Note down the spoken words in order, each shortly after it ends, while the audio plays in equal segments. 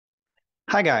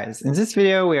Hi guys, in this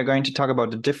video we are going to talk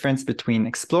about the difference between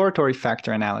exploratory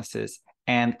factor analysis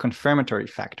and confirmatory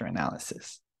factor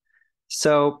analysis.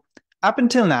 So up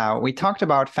until now we talked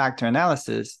about factor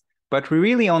analysis, but we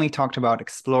really only talked about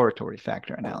exploratory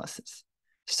factor analysis.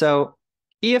 So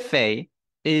EFA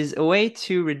is a way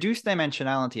to reduce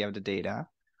dimensionality of the data,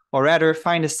 or rather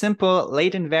find a simple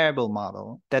latent variable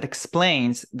model that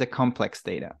explains the complex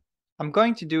data. I'm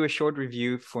going to do a short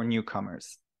review for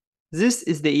newcomers. This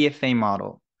is the EFA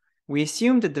model. We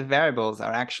assume that the variables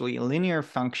are actually a linear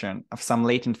function of some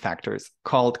latent factors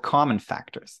called common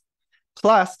factors,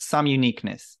 plus some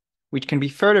uniqueness, which can be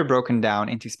further broken down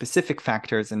into specific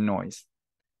factors and noise.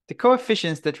 The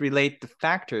coefficients that relate the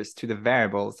factors to the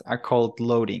variables are called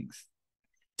loadings.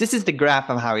 This is the graph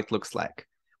of how it looks like.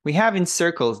 We have in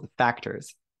circles the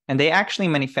factors, and they actually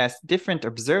manifest different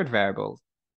observed variables,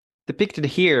 depicted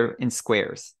here in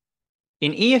squares.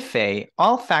 In EFA,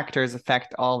 all factors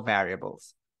affect all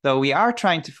variables, though we are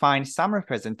trying to find some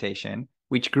representation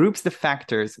which groups the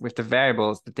factors with the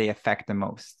variables that they affect the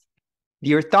most.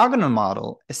 The orthogonal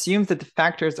model assumes that the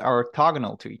factors are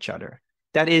orthogonal to each other,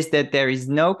 that is, that there is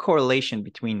no correlation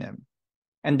between them,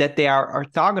 and that they are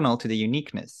orthogonal to the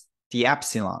uniqueness, the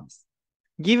epsilons.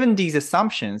 Given these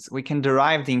assumptions, we can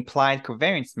derive the implied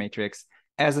covariance matrix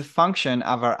as a function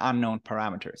of our unknown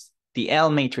parameters, the L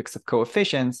matrix of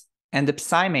coefficients, and the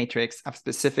psi matrix of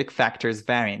specific factors'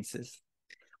 variances.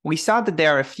 We saw that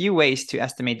there are a few ways to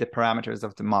estimate the parameters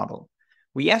of the model.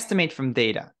 We estimate from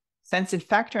data. Since in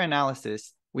factor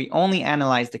analysis, we only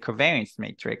analyze the covariance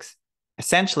matrix,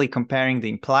 essentially comparing the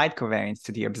implied covariance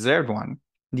to the observed one,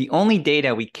 the only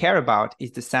data we care about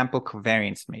is the sample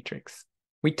covariance matrix.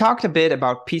 We talked a bit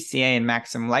about PCA and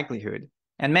maximum likelihood,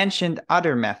 and mentioned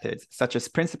other methods such as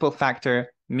principal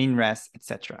factor, min-res,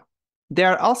 etc. There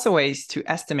are also ways to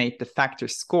estimate the factor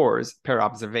scores per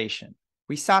observation.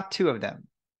 We saw two of them,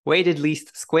 weighted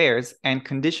least squares and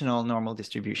conditional normal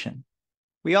distribution.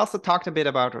 We also talked a bit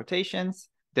about rotations.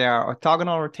 There are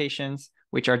orthogonal rotations,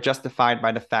 which are justified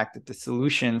by the fact that the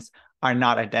solutions are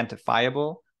not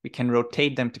identifiable. We can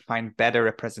rotate them to find better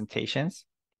representations.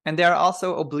 And there are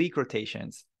also oblique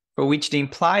rotations, for which the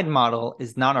implied model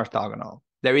is non-orthogonal.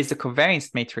 There is a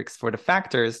covariance matrix for the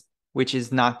factors, which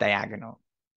is not diagonal.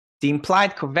 The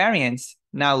implied covariance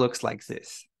now looks like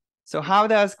this. So how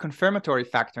does confirmatory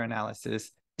factor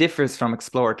analysis differs from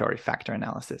exploratory factor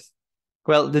analysis?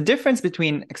 Well, the difference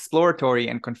between exploratory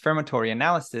and confirmatory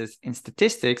analysis in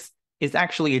statistics is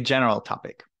actually a general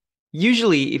topic.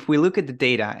 Usually, if we look at the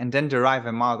data and then derive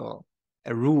a model,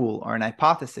 a rule, or an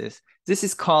hypothesis, this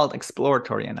is called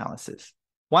exploratory analysis.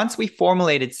 Once we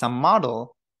formulated some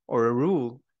model or a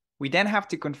rule, we then have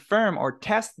to confirm or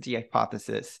test the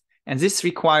hypothesis, and this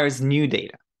requires new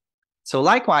data. So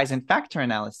likewise, in factor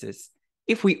analysis,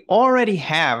 if we already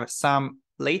have some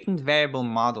latent variable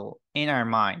model in our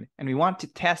mind and we want to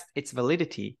test its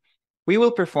validity, we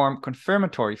will perform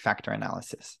confirmatory factor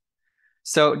analysis.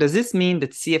 So does this mean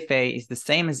that CFA is the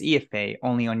same as EFA,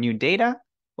 only on new data?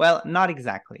 Well, not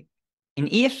exactly. In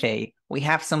EFA, we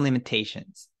have some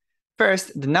limitations.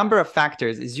 First, the number of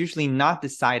factors is usually not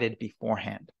decided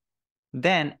beforehand.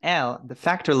 Then L, the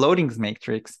factor loadings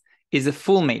matrix, is a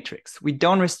full matrix. We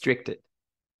don't restrict it.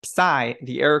 Psi,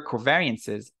 the error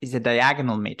covariances, is a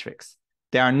diagonal matrix.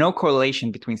 There are no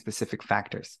correlation between specific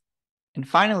factors. And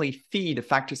finally, phi, the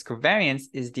factor's covariance,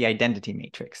 is the identity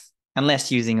matrix,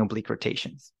 unless using oblique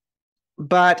rotations.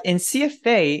 But in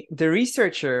CFA, the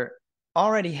researcher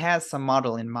already has some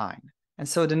model in mind, and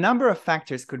so the number of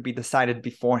factors could be decided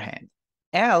beforehand.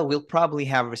 L will probably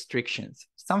have restrictions.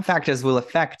 Some factors will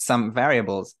affect some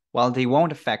variables, while they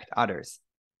won't affect others.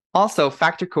 Also,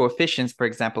 factor coefficients, for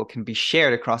example, can be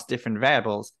shared across different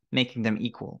variables, making them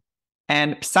equal.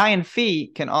 And psi and phi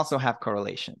can also have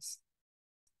correlations.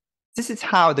 This is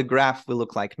how the graph will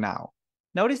look like now.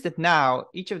 Notice that now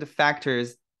each of the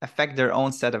factors affect their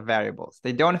own set of variables.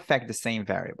 They don't affect the same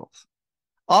variables.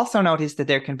 Also notice that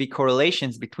there can be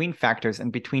correlations between factors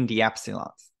and between the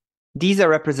epsilons. These are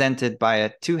represented by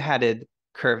a two-headed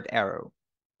curved arrow.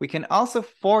 We can also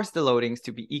force the loadings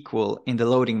to be equal in the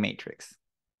loading matrix.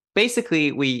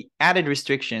 Basically, we added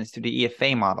restrictions to the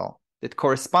EFA model that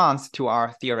corresponds to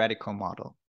our theoretical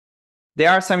model. There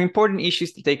are some important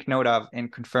issues to take note of in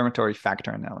confirmatory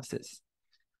factor analysis.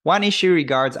 One issue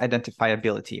regards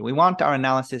identifiability. We want our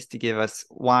analysis to give us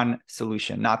one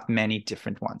solution, not many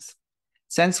different ones.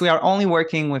 Since we are only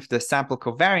working with the sample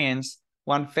covariance,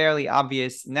 one fairly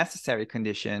obvious necessary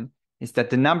condition is that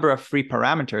the number of free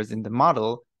parameters in the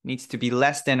model needs to be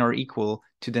less than or equal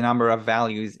to the number of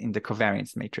values in the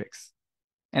covariance matrix.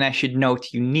 And I should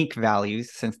note unique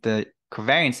values since the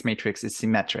covariance matrix is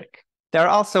symmetric. There are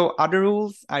also other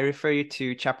rules. I refer you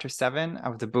to Chapter 7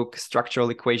 of the book Structural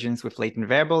Equations with Latent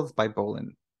Variables by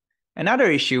Bolin.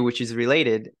 Another issue which is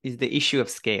related is the issue of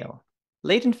scale.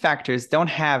 Latent factors don't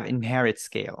have inherent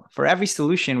scale. For every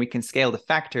solution, we can scale the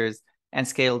factors and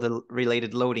scale the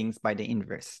related loadings by the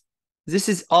inverse. This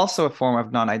is also a form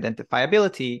of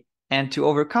non-identifiability, and to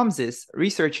overcome this,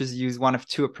 researchers use one of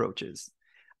two approaches.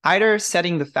 Either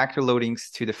setting the factor loadings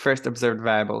to the first observed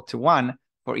variable to 1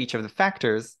 for each of the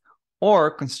factors,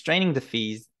 or constraining the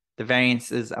phis, the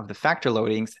variances of the factor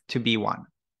loadings, to be 1.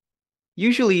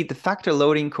 Usually, the factor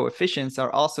loading coefficients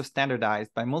are also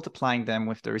standardized by multiplying them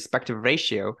with the respective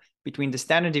ratio between the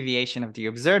standard deviation of the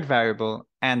observed variable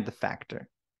and the factor.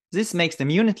 This makes them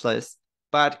unitless,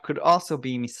 but could also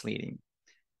be misleading.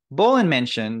 Bolin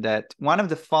mentioned that one of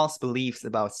the false beliefs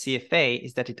about CFA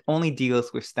is that it only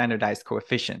deals with standardized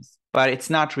coefficients, but it's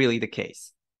not really the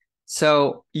case.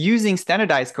 So using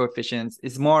standardized coefficients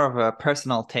is more of a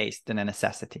personal taste than a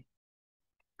necessity.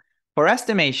 For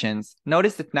estimations,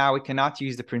 notice that now we cannot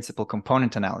use the principal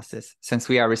component analysis since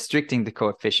we are restricting the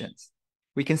coefficients.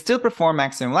 We can still perform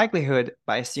maximum likelihood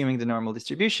by assuming the normal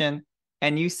distribution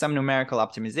and use some numerical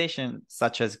optimization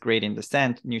such as gradient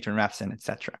descent, Newton-Raphson,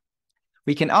 etc.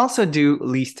 We can also do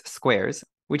least squares,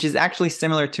 which is actually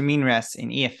similar to mean res in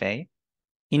EFA.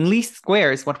 In least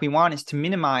squares, what we want is to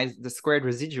minimize the squared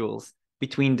residuals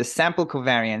between the sample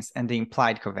covariance and the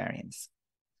implied covariance.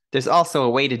 There's also a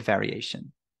weighted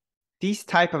variation. These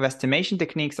type of estimation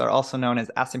techniques are also known as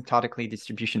asymptotically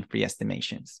distribution-free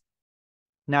estimations.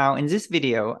 Now, in this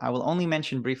video, I will only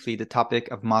mention briefly the topic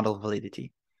of model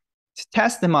validity. To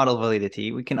test the model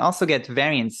validity, we can also get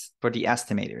variance for the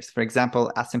estimators, for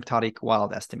example, asymptotic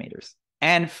wild estimators,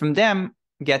 and from them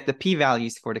get the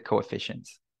p-values for the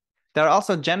coefficients. There are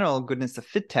also general goodness of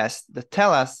fit tests that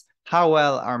tell us how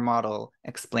well our model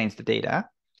explains the data,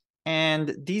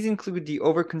 and these include the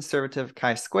over-conservative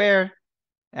chi-square.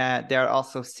 There are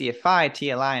also CFI,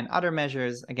 TLI, and other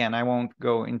measures. Again, I won't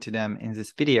go into them in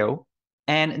this video.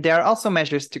 And there are also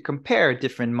measures to compare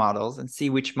different models and see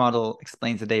which model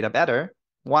explains the data better.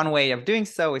 One way of doing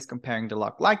so is comparing the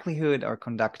log likelihood or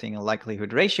conducting a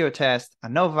likelihood ratio test,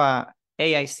 ANOVA,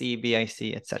 AIC,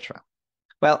 BIC, etc.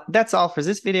 Well, that's all for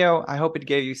this video. I hope it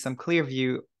gave you some clear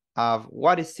view of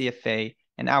what is CFA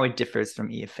and how it differs from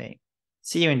EFA.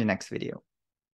 See you in the next video.